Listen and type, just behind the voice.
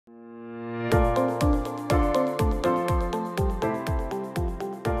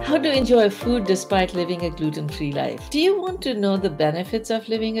How to enjoy food despite living a gluten-free life. Do you want to know the benefits of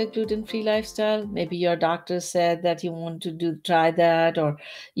living a gluten-free lifestyle? Maybe your doctor said that you want to try that, or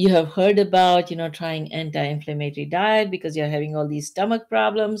you have heard about, trying anti-inflammatory diet because you're having all these stomach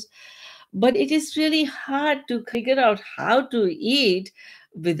problems. But it is really hard to figure out how to eat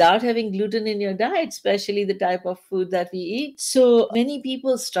without having gluten in your diet, especially the type of food that we eat. So many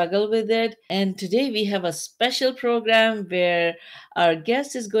people struggle with it. And today we have a special program where our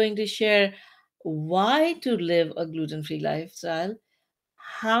guest is going to share why to live a gluten free lifestyle,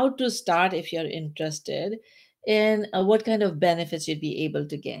 how to start if you're interested, and what kind of benefits you'd be able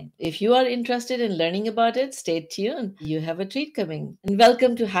to gain. If you are interested in learning about it, stay tuned. You have a treat coming. And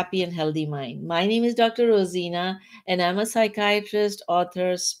welcome to Happy and Healthy Mind. My name is Dr. Rozina, and I'm a psychiatrist,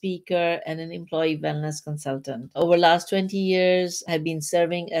 author, speaker, and an employee wellness consultant. Over the last 20 years, I've been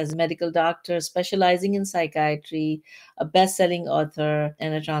serving as a medical doctor specializing in psychiatry, a best-selling author,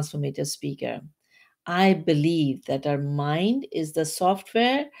 and a transformative speaker. I believe that our mind is the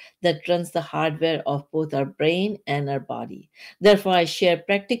software that runs the hardware of both our brain and our body. Therefore, I share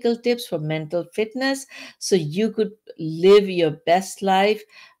practical tips for mental fitness so you could live your best life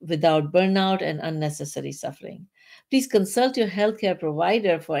without burnout and unnecessary suffering. Please consult your healthcare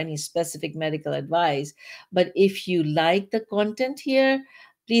provider for any specific medical advice. But if you like the content here,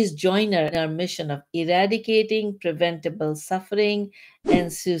 please join our mission of eradicating preventable suffering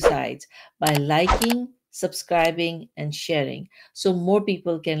and suicides by liking, subscribing, and sharing so more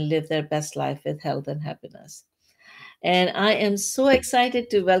people can live their best life with health and happiness. And I am so excited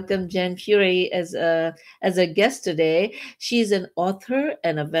to welcome Jen Fiore as a guest today. She's an author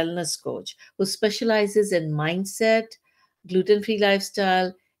and a wellness coach who specializes in mindset, gluten-free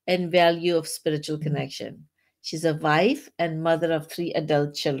lifestyle, and value of spiritual connection. She's a wife and mother of 3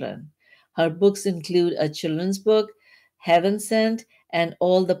 adult children. Her books include a children's book, Heaven Sent, and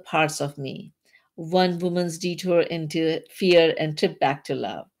All the Parts of Me, One Woman's Detour into Fear and Trip Back to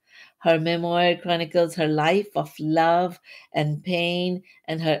Love. Her memoir chronicles her life of love and pain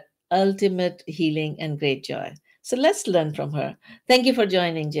and her ultimate healing and great joy. So let's learn from her. Thank you for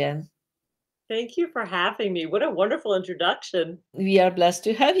joining, Jen. Thank you for having me. What a wonderful introduction. We are blessed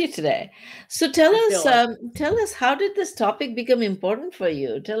to have you today. So tell I us, feel like tell us, how did this topic become important for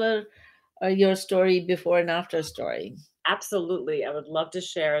you? Tell her your story, before and after story. absolutely. I would love to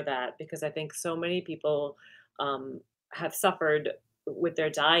share that because I think so many people um, have suffered with their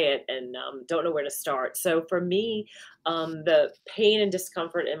diet and don't know where to start. So for me, the pain and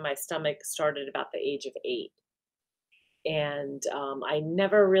discomfort in my stomach started about the age of 8. And I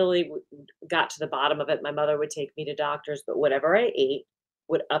never really got to the bottom of it. My mother would take me to doctors, but whatever I ate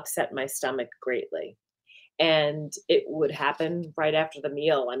would upset my stomach greatly. And it would happen right after the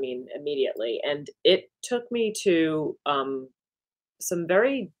meal, I mean, immediately. And it took me to some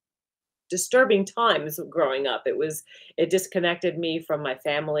very disturbing times growing up. It disconnected me from my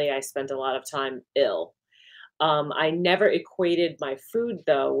family. I spent a lot of time ill. I never equated my food,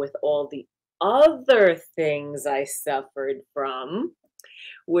 though, with all the other things I suffered from,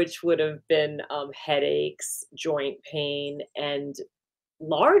 which would have been headaches, joint pain, and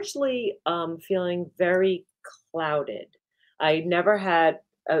largely feeling very clouded. I never had,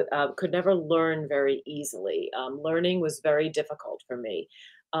 could never learn very easily. Learning was very difficult for me.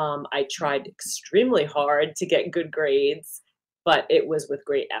 I tried extremely hard to get good grades, but it was with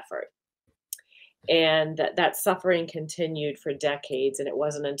great effort. And that suffering continued for decades. And it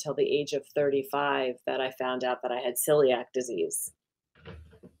wasn't until the age of 35 that I found out that I had celiac disease.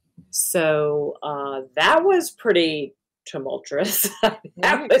 So that was pretty tumultuous. That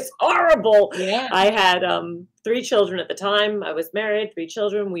Right. was horrible. Yeah. I had 3 children at the time. I was married, 3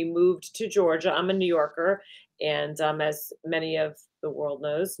 children. We moved to Georgia. I'm a New Yorker. And as many of the world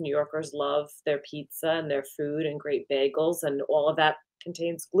knows, New Yorkers love their pizza and their food and great bagels, and all of that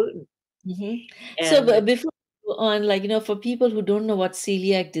contains gluten. Mhm. So And before we go on, for people who don't know what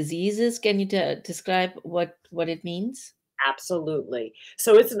celiac disease is, can you describe what it means? absolutely.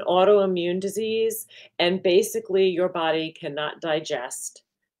 So it's an autoimmune disease, and basically your body cannot digest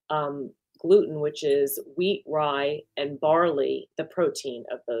gluten, which is wheat, rye, and barley, the protein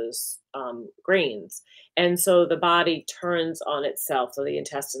of those grains. And so the body turns on itself, so the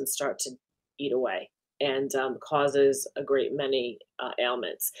intestines start to eat away and causes a great many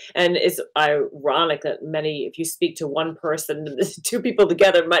ailments. And it's ironic that if you speak to one person, the 2 people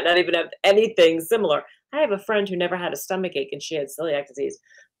together might not even have anything similar. I have a friend who never had a stomach ache and she had celiac disease,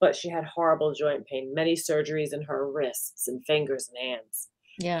 but she had horrible joint pain, many surgeries in her wrists and fingers and hands.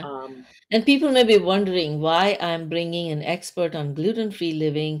 Yeah. Um, And people may be wondering why I'm bringing an expert on gluten free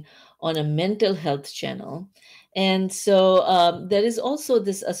living on a mental health channel. And so there is also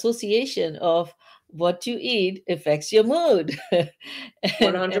this association of what you eat affects your mood. And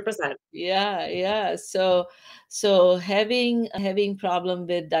 100%. yeah, yeah. So having problem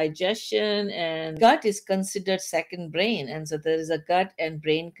with digestion, and gut is considered second brain, and so there is a gut and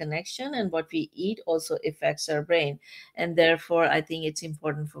brain connection, and what we eat also affects our brain. And therefore I think it's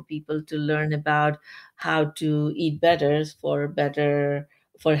important for people to learn about how to eat better,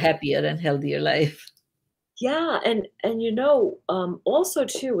 for happier and healthier life. Yeah, and also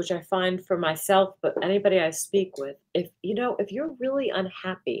too, which I find for myself, but anybody I speak with, if you're really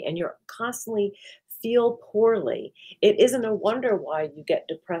unhappy and you're constantly feel poorly, it isn't a wonder why you get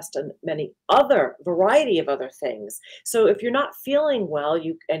depressed and many other variety of other things. So if you're not feeling well,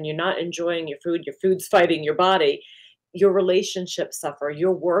 you're not enjoying your food's fighting your body, your relationships suffer,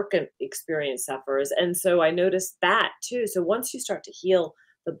 your work and experience suffers. And so I noticed that too. So once you start to heal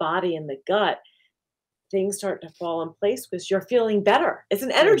the body and the gut, things start to fall in place because you're feeling better. It's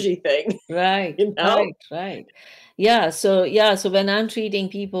an energy thing, Right, you know? right, right. So when I'm treating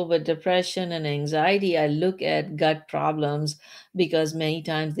people with depression and anxiety, I look at gut problems because many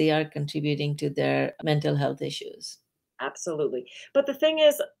times they are contributing to their mental health issues. Absolutely. But the thing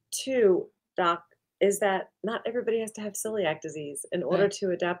is, too, doc, is that not everybody has to have celiac disease in order Right.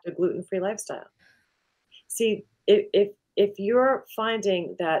 to adapt a gluten-free lifestyle. See, if you're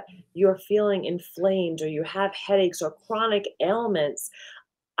finding that you're feeling inflamed or you have headaches or chronic ailments,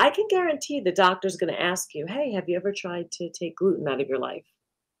 I can guarantee the doctor's gonna ask you, "Hey, have you ever tried to take gluten out of your life?"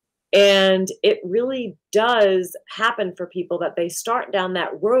 And it really does happen for people that they start down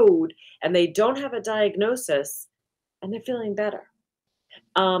that road and they don't have a diagnosis and they're feeling better.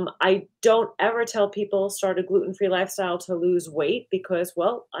 I don't ever tell people start a gluten-free lifestyle to lose weight because,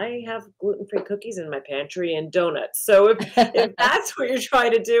 well, I have gluten-free cookies in my pantry and donuts. So if that's what you're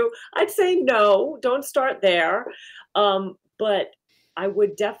trying to do, I'd say no, don't start there. But I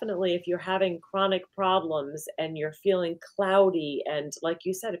would definitely, if you're having chronic problems and you're feeling cloudy, and like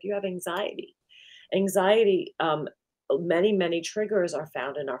you said, if you have anxiety, many triggers are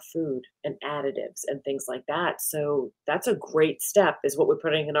found in our food and additives and things like that. So that's a great step is what we're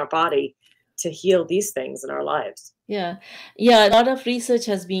putting in our body to heal these things in our lives. Yeah, yeah. A lot of research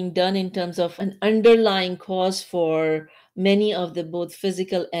has been done in terms of an underlying cause for many of the both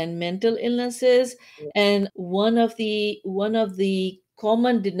physical and mental illnesses. Yeah. And one of the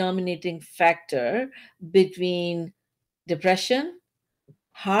common denominating factor between depression,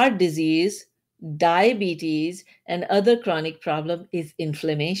 heart disease, diabetes, and other chronic problem is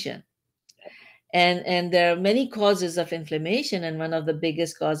inflammation. And there are many causes of inflammation, and one of the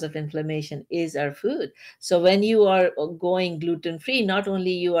biggest cause of inflammation is our food. So when you are going gluten free, not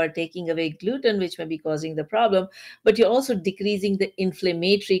only you are taking away gluten, which may be causing the problem, but you're also decreasing the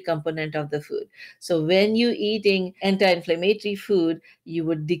inflammatory component of the food. So when you eating anti-inflammatory food, you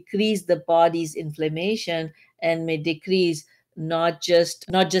would decrease the body's inflammation, and may decrease not just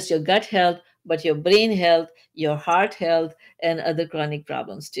your gut health, but your brain health, your heart health, and other chronic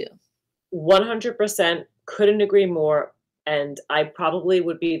problems too. 100% couldn't agree more. And I probably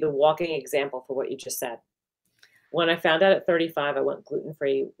would be the walking example for what you just said. When I found out at 35, I went gluten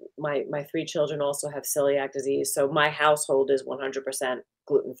free. My three children also have celiac disease. So my household is 100%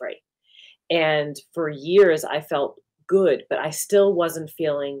 gluten free. And for years, I felt good, but I still wasn't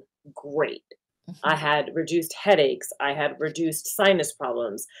feeling great. I had reduced headaches. I had reduced sinus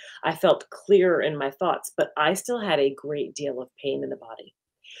problems. I felt clearer in my thoughts, but I still had a great deal of pain in the body.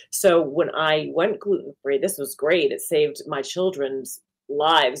 So when I went gluten free, this was great. It saved my children's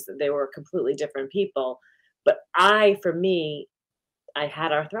lives. They were completely different people. But for me, I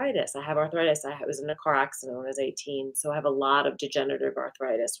had arthritis. I have arthritis. Was in a car accident when I was 18. So I have a lot of degenerative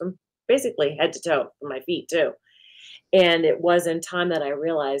arthritis from basically head to toe, from my feet too. And it was in time that I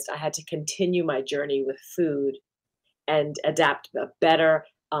realized I had to continue my journey with food and adapt a better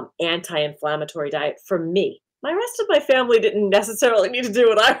anti-inflammatory diet for me. My rest of my family didn't necessarily need to do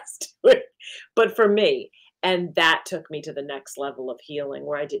what I was doing, but for me. And that took me to the next level of healing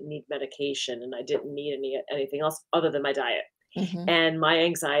where I didn't need medication and I didn't need anything else other than my diet. Mhm. And my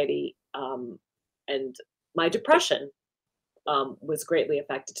anxiety and my depression was greatly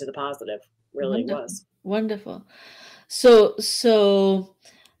affected to the positive, really Wonderful, was. wonderful. So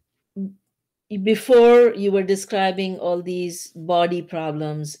before you were describing all these body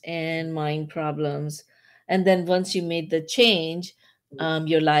problems and mind problems, and then once you made the change, Mhm.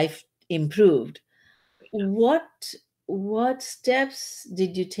 your life improved. What what steps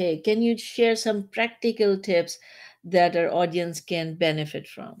did you take? Can you share some practical tips that our audience can benefit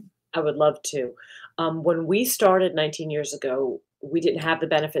from? I would love to. When we started 19 years ago, we didn't have the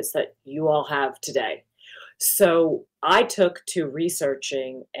benefits that you all have today. So I took to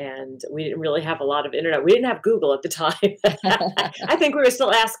researching, and we didn't really have a lot of internet. We didn't have Google at the time. I think we were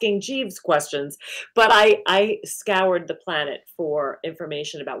still asking Jeeves questions, but I scoured the planet for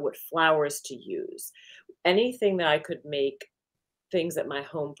information about what flours to use. Anything that I could make things at my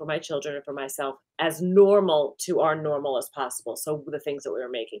home for my children and for myself as normal to our normal as possible. So the things that we were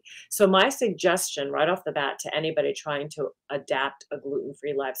making. So my suggestion right off the bat to anybody trying to adapt a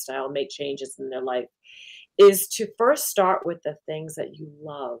gluten-free lifestyle, make changes in their life, is to first start with the things that you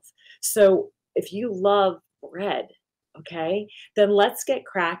love. So if you love bread, okay, then let's get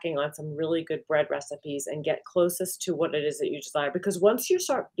cracking on some really good bread recipes and get closest to what it is that you desire. Because once you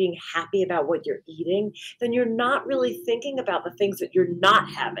start being happy about what you're eating, then you're not really thinking about the things that you're not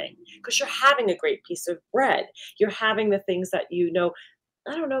having because you're having a great piece of bread. You're having the things that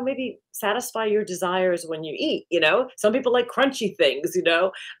I don't know, maybe satisfy your desires when you eat, you know? Some people like crunchy things, you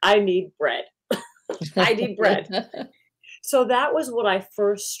know? I need bread. I need bread. So that was what I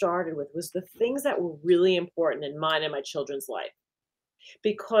first started with, was the things that were really important in mine and my children's life.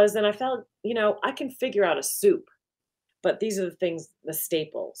 Because then I felt, I can figure out a soup, but these are the things, the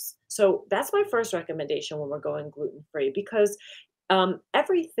staples. So that's my first recommendation when we're going gluten free, because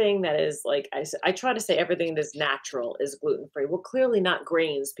everything that is like I try to say everything that is natural is gluten free. Well, clearly not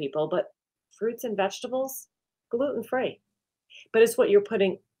grains, people, but fruits and vegetables, gluten free. But it's what you're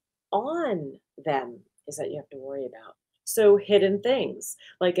putting on them is that you have to worry about. So hidden things,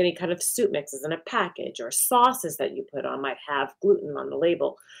 like any kind of soup mixes in a package or sauces that you put on might have gluten on the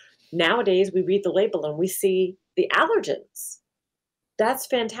label. Nowadays, we read the label and we see the allergens. That's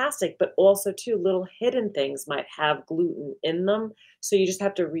fantastic, but also too, little hidden things might have gluten in them, so you just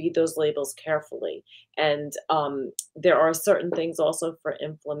have to read those labels carefully. And there are certain things also for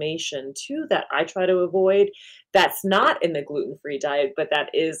inflammation too that I try to avoid. That's not in the gluten-free diet, but that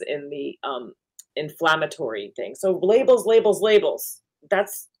is in the inflammatory thing. So labels, labels, labels.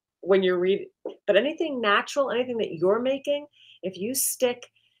 That's when you read. But anything natural, anything that you're making, if you stick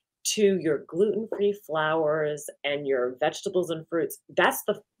to your gluten-free flours and your vegetables and fruits, that's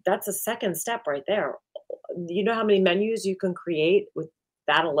a second step right there. You know how many menus you can create with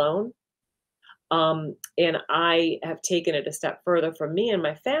that alone? And I have taken it a step further for me and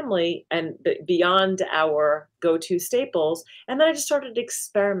my family and beyond our go-to staples. And then I just started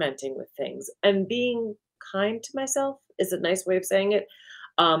experimenting with things and being kind to myself is a nice way of saying it.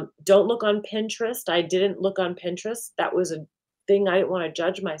 Don't look on Pinterest. I didn't look on Pinterest. That was a thing I didn't want to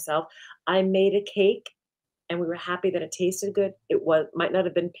judge myself. I made a cake and we were happy that it tasted good. It might not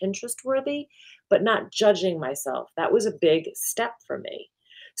have been Pinterest worthy, but not judging myself. That was a big step for me.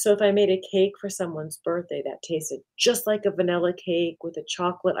 So if I made a cake for someone's birthday that tasted just like a vanilla cake with a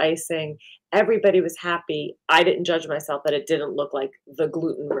chocolate icing, everybody was happy. I didn't judge myself that it didn't look like the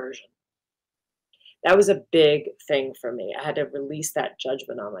gluten version. That was a big thing for me. I had to release that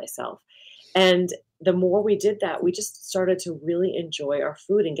judgment on myself. And the more we did that, we just started to really enjoy our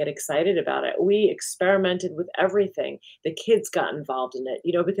food and get excited about it. We experimented with everything. The kids got involved in it,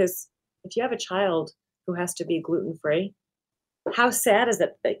 because if you have a child who has to be gluten free, how sad is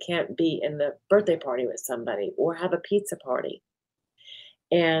it they can't be in the birthday party with somebody or have a pizza party?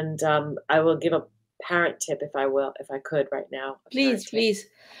 And I will give a parent tip if I could right now, a parent Please, tip. please,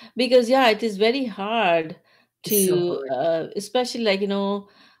 because yeah, it is very hard It's so to, hard. especially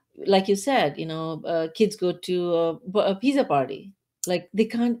like you said, kids go to a pizza party, like they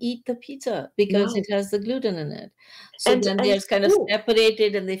can't eat the pizza because No. it has the gluten in it. So then And they're kind of school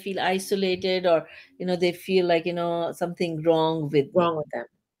separated and they feel isolated, or they feel like something wrong with me. wrong with them.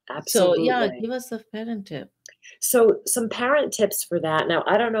 So yeah, Absolutely. give us a parent tip. So, some parent tips for that. Now,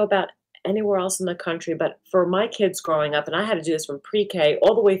 I don't know about anywhere else in the country, but for my kids growing up, and I had to do this from pre-K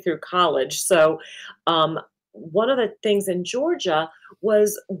all the way through college. So, one of the things in Georgia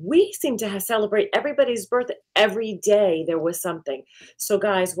was we seemed to celebrate everybody's birthday every day. There was something. So,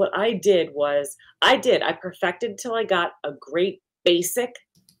 guys, what I did was I perfected till I got a great basic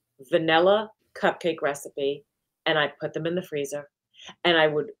vanilla cupcake recipe, and I put them in the freezer. And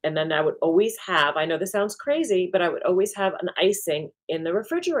then I would always have, I know this sounds crazy, but I would always have an icing in the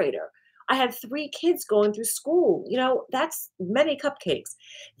refrigerator. I had 3 kids going through school, that's many cupcakes.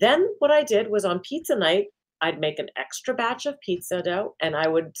 Then what I did was on pizza night, I'd make an extra batch of pizza dough and I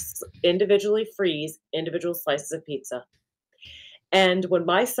would individually freeze individual slices of pizza. And when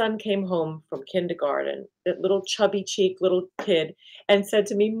my son came home from kindergarten, that little chubby cheek little kid, and said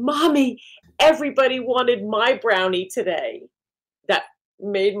to me, "Mommy, everybody wanted my brownie today." That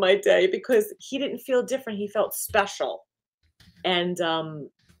made my day because he didn't feel different, he felt special. And,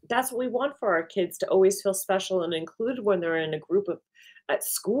 that's what we want for our kids, to always feel special and included when they're in a group of at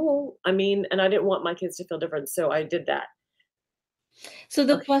school. I mean, and I didn't want my kids to feel different, so I did that. So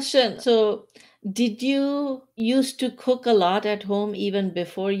the Okay. question, so did you used to cook a lot at home even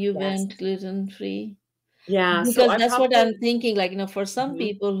before you Yes. went gluten free? Yeah, so Because I that's what I'm probably thinking. Like, for some Mhm.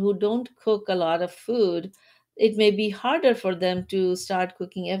 people who don't cook a lot of food, it may be harder for them to start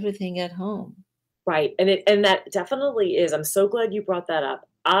cooking everything at home. Right, and that definitely is. I'm so glad you brought that up.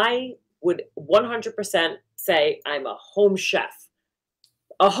 I would 100% say I'm a home chef.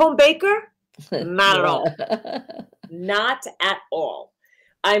 A home baker? Not at all. Yeah. Not at all.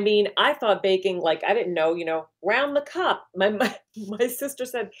 I mean, I thought baking, like, I didn't know, round the cup. My sister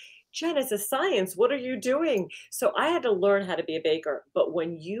said, "Jen, it's a science. What are you doing?" So I had to learn how to be a baker. But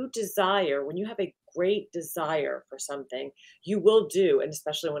when you have a great desire for something, you will do, and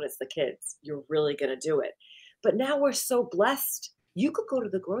especially when it's the kids, you're really gonna do it. But now we're so blessed. You could go to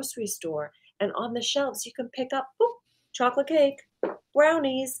the grocery store and on the shelves you can pick up, boop, chocolate cake,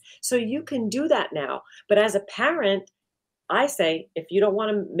 brownies. So you can do that now. But as a parent, I say, if you don't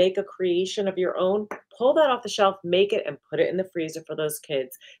wanna make a creation of your own, pull that off the shelf, make it, and put it in the freezer for those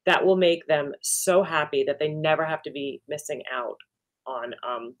kids. That will make them so happy that they never have to be missing out on,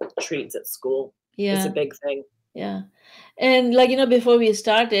 treats at school. It's a Yeah, big thing. yeah. And like, before we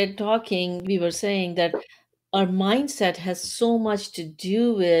started talking, we were saying that our mindset has so much to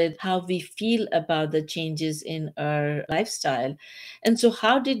do with how we feel about the changes in our lifestyle. And so,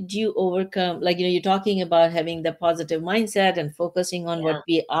 how did you overcome, like, you're talking about having the positive mindset and focusing on what Yeah,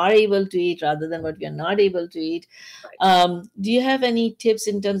 we are able to eat rather than what we are not able to eat. right. Do you have any tips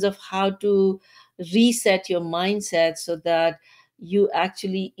in terms of how to reset your mindset so that you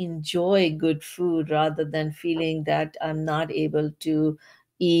actually enjoy good food rather than feeling that I'm not able to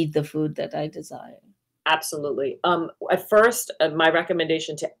eat the food that I desire? Absolutely. At first, my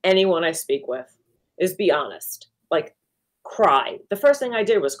recommendation to anyone I speak with is be honest. Like, cry. The first thing I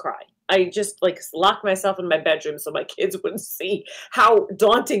did was cry. I just like locked myself in my bedroom so my kids wouldn't see how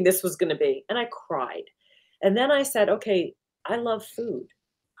daunting this was going to be, and I cried. And then I said, "Okay, I love food.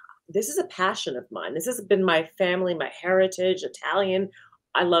 This is a passion of mine. This has been my family, my heritage, Italian.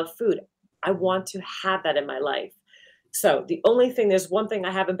 I love food. I want to have that in my life." So there's one thing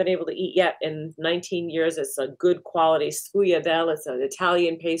I haven't been able to eat yet in 19 years. It's a good quality sfogliatelle. It's an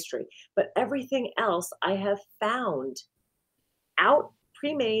Italian pastry. But everything else I have found out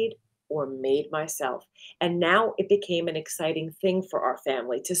pre-made or made myself. And now it became an exciting thing for our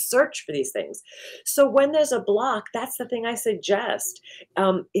family to search for these things. So when there's a block, that's the thing I suggest.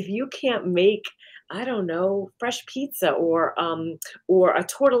 If you can't make, I don't know, fresh pizza or a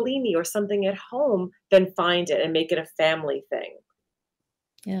tortellini or something at home, then find it and make it a family thing.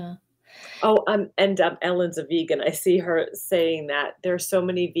 Yeah. Oh, Ellen's a vegan. I see her saying that there's so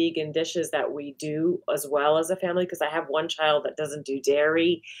many vegan dishes that we do as well as a family, because I have one child that doesn't do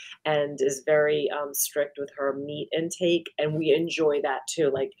dairy and is very, strict with her meat intake, and we enjoy that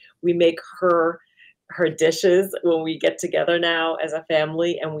too. Like, we make her dishes when we get together now as a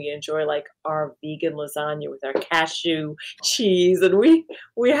family, and we enjoy, like, our vegan lasagna with our cashew cheese, and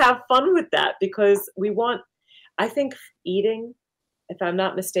we have fun with that because I think eating, if I'm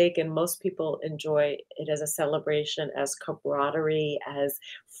not mistaken, most people enjoy it as a celebration, as camaraderie, as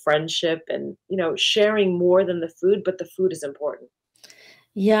friendship, and, sharing more than the food, but the food is important.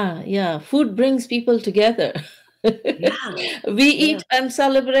 Yeah, yeah. Food brings people together. Yeah, We yeah, eat on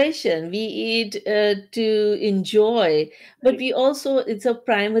celebration. We eat to enjoy, but right, we also, it's a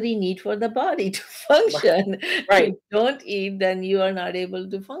primary need for the body to right, function. If right, you don't eat, then you are not able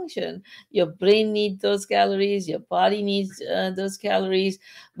to function. Your brain needs those calories, your body needs those calories,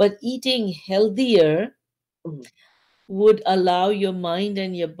 but eating healthier mhm, would allow your mind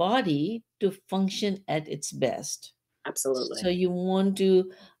and your body to function at its best. So absolutely. you want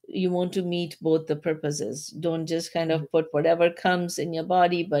to meet both the purposes. Don't just kind Mhm, of put whatever comes in your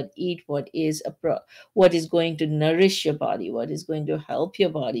body, but eat what is going to nourish your body, what is going to help your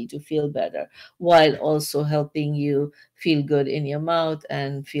body to feel better, while also helping you feel good in your mouth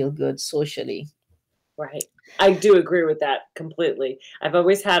and feel good socially. right. I do agree with that completely. I've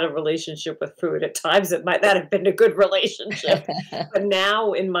always had a relationship with food. At times, it might not have been a good relationship, but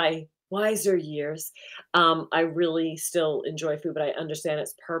now in my wiser years, I really still enjoy food, but I understand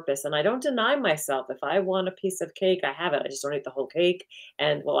its purpose, and I don't deny myself. If I want a piece of cake, I have it. I just don't eat the whole cake,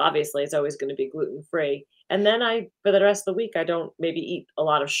 and, well, obviously, it's always gonna be gluten-free, and then for the rest of the week, I don't maybe eat a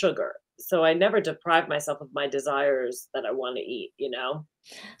lot of sugar, so I never deprive myself of my desires that I wanna eat?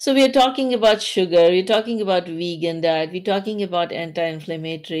 So we are talking about sugar, we're talking about vegan diet, we're talking about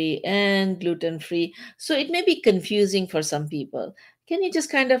anti-inflammatory and gluten-free. So it may be confusing for some people. Can you just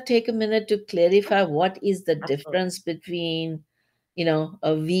kind of take a minute to clarify what is the Absolutely. difference between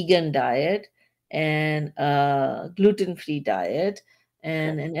a vegan diet and a gluten-free diet Okay.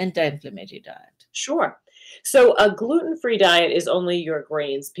 and an anti-inflammatory diet. Sure. So a gluten-free diet is only your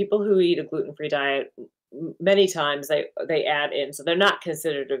grains. People who eat a gluten-free diet, many times they add in, so they're not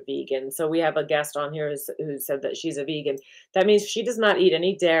considered a vegan. So we have a guest on here who said that she's a vegan. That means she does not eat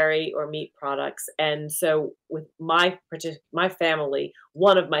any dairy or meat products. And so with my family,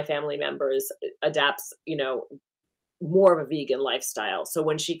 one of my family members adapts, more of a vegan lifestyle. So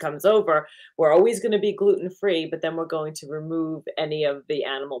when she comes over, we're always going to be gluten free, but then we're going to remove any of the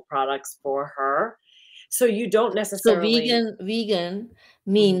animal products for her. So you don't So necessarily. vegan Mhm.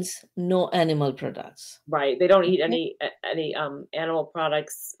 means no animal products. Right, they don't eat Okay. any animal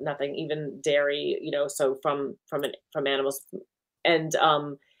products, nothing, even dairy, so from animals, and,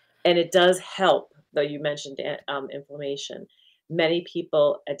 um and it does help, though you mentioned inflammation. Many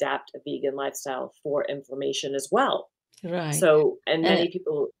people adapt a vegan lifestyle for inflammation as well. Right. So and And many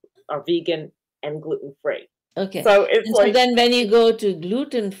people are vegan and gluten-free. okay. So it's And so like then when you go to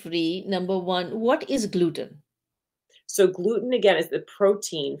gluten free, number one, what is gluten? so gluten, again, is the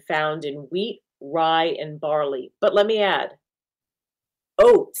protein found in wheat, rye, and barley, but let me add,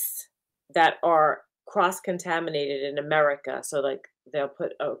 oats that are cross-contaminated in America. So, like, they'll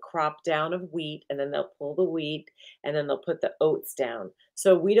put a crop down of wheat, and then they'll pull the wheat, and then they'll put the oats down.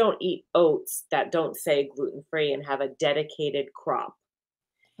 So we don't eat oats that don't say gluten-free and have a dedicated crop.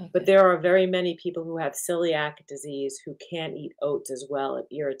 But Okay. there are very many people who have celiac disease who can't eat oats as well. It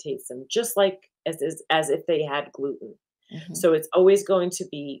irritates them, just like as if they had gluten. Hmm. So it's always going to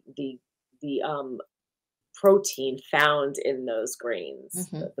be the protein found in those grains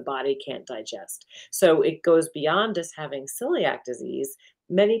Hmm. that the body can't digest. So it goes beyond just having celiac disease.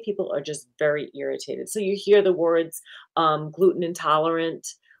 Many people are just very irritated. So you hear the words gluten intolerant,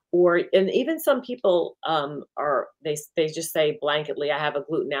 or and even some people are they just say blanketly, I have a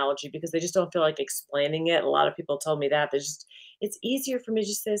gluten allergy because they just don't feel like explaining it. A lot of people told me that they just it's easier for me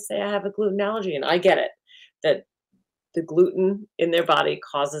just to say I have a gluten allergy, and I get it that the gluten in their body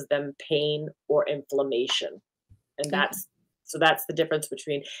causes them pain or inflammation, and Okay. that's the difference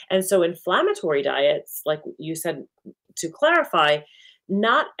between and so inflammatory diets, like you said, to clarify,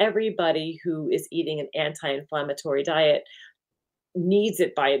 not everybody who is eating an anti-inflammatory diet needs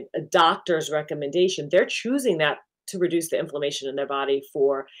it by a doctor's recommendation. They're choosing that to reduce the inflammation in their body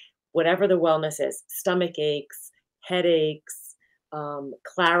for whatever the wellness is, stomach aches, headaches,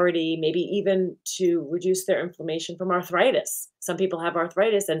 clarity, maybe even to reduce their inflammation from arthritis. Some people have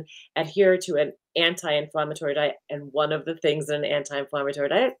arthritis and adhere to an anti-inflammatory diet, and one of the things in an anti-inflammatory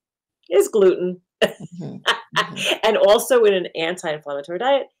diet is gluten. Hmm. Hmm. And also in an anti-inflammatory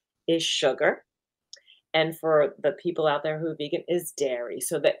diet is sugar, and for the people out there who are vegan, is dairy.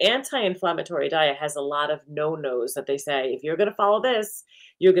 So the anti-inflammatory diet has a lot of no-nos that they say, if you're going to follow this,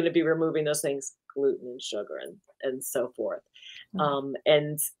 you're going to be removing those things, gluten and sugar and so forth.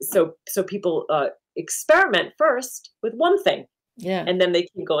 And so people experiment first with one thing, Yeah. and then they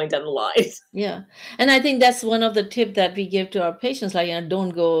keep going down the line. Yeah. And I think that's one of the tip that we give to our patients, like, don't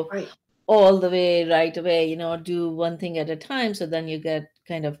go Right, all the way right away, do one thing at a time. So then you get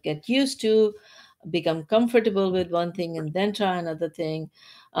used to, become comfortable with one thing and then try another thing.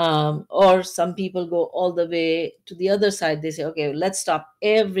 Or some people go all the way to the other side. They say, okay, let's stop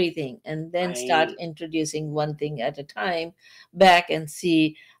everything and then start right, introducing one thing at a time back and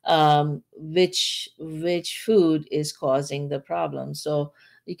see which food is causing the problem. So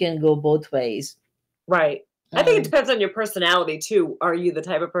you can go both ways. right. I think it Um, depends on your personality too. Are you the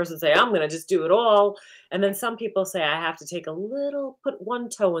type of person say, I'm going to just do it all? And then some people say, I have to take a little, put one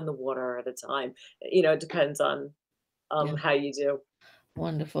toe in the water at a time. It depends on yeah, how you do.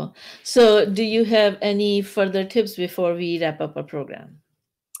 wonderful. So, do you have any further tips before we wrap up our program?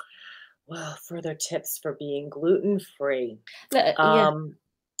 Well, further tips for being gluten free. Yeah. Um,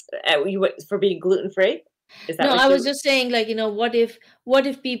 for being gluten free? Is that No, what I was you? just saying, like, what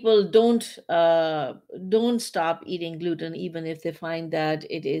if people don't stop eating gluten, even if they find that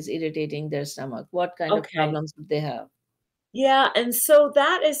it is irritating their stomach? What kind of Okay. problems would they have? Yeah, and so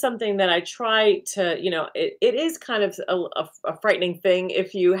that is something that I try to, it is kind of a frightening thing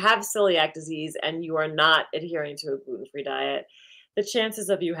if you have celiac disease and you are not adhering to a gluten-free diet. The chances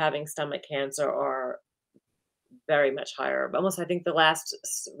of you having stomach cancer are very much higher. Almost, I think the last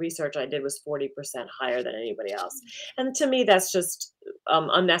research I did was 40% higher than anybody else. And to me, that's just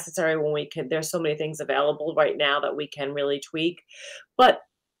unnecessary when there's so many things available right now that we can really tweak. But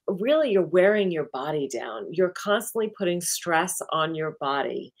really, you're wearing your body down. You're constantly putting stress on your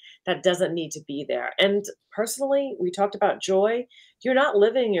body that doesn't need to be there. And personally, we talked about joy. You're not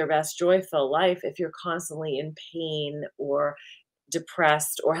living your best joyful life if you're constantly in pain or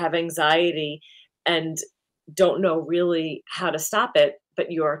depressed or have anxiety and don't know really how to stop it,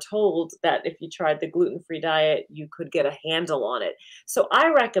 but you are told that if you tried the gluten-free diet, you could get a handle on it. So I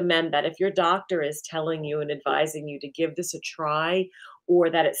recommend that if your doctor is telling you and advising you to give this a try, or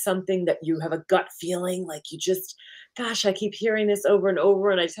that it's something that you have a gut feeling, like you just, gosh, I keep hearing this over and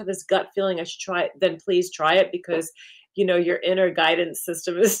over, and I just have this gut feeling I should try it, then please try it because, your inner guidance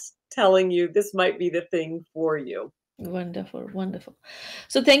system is telling you this might be the thing for you. Wonderful, wonderful.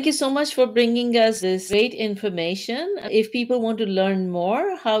 So, thank you so much for bringing us this great information. If people want to learn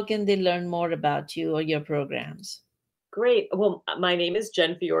more, how can they learn more about you or your programs? Great. Well, my name is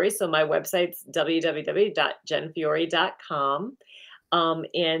Jen Fiore, so my website's www.jenfiore.com.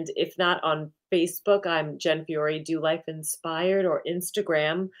 And if not on Facebook, I'm Jen Fiore, Do Life Inspired, or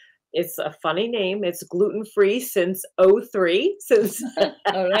Instagram. It's a funny name. It's gluten-free since '03. Since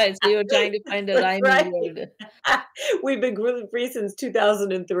All right. So, you're trying to find a rhyming right. word. We've been gluten-free since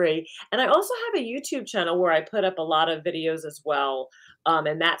 2003. And I also have a YouTube channel where I put up a lot of videos as well.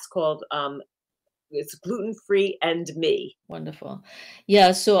 And that's called it's gluten-free and me. Wonderful.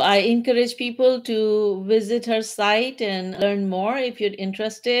 Yeah, so I encourage people to visit her site and learn more if you're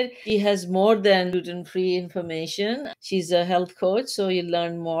interested. She has more than gluten-free information. She's a health coach, so you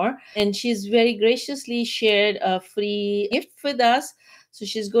learn more. And she's very graciously shared a free gift with us. So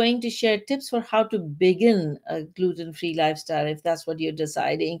she's going to share tips for how to begin a gluten-free lifestyle if that's what you're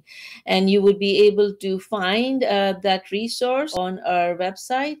deciding. And you would be able to find that resource on our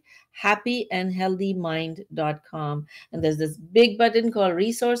website, happyandhealthymind.com, and there's this big button called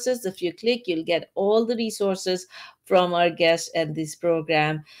resources. If you click, you'll get all the resources from our guests at this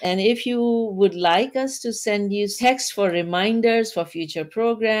program. And if you would like us to send you text for reminders for future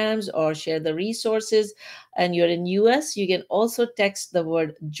programs or share the resources, and you're in US, you can also text the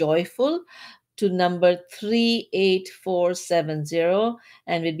word joyful to number 38470,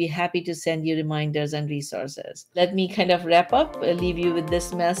 and we'd be happy to send you reminders and resources. Let me kind of wrap up, leave you with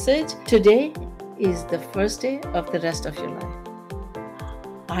this message. Today is the first day of the rest of your life.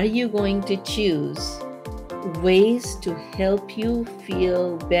 Are you going to choose ways to help you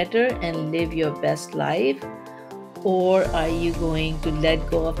feel better and live your best life? Or are you going to let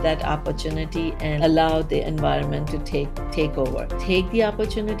go of that opportunity and allow the environment to take over? Take the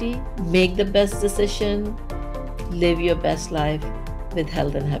opportunity, make the best decision, live your best life with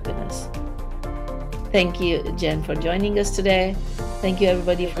health and happiness. Thank you, Jen, for joining us today. Thank you,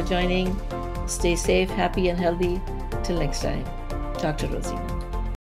 everybody, for joining. Stay safe, happy, and healthy. Till next time, Dr. Rozina.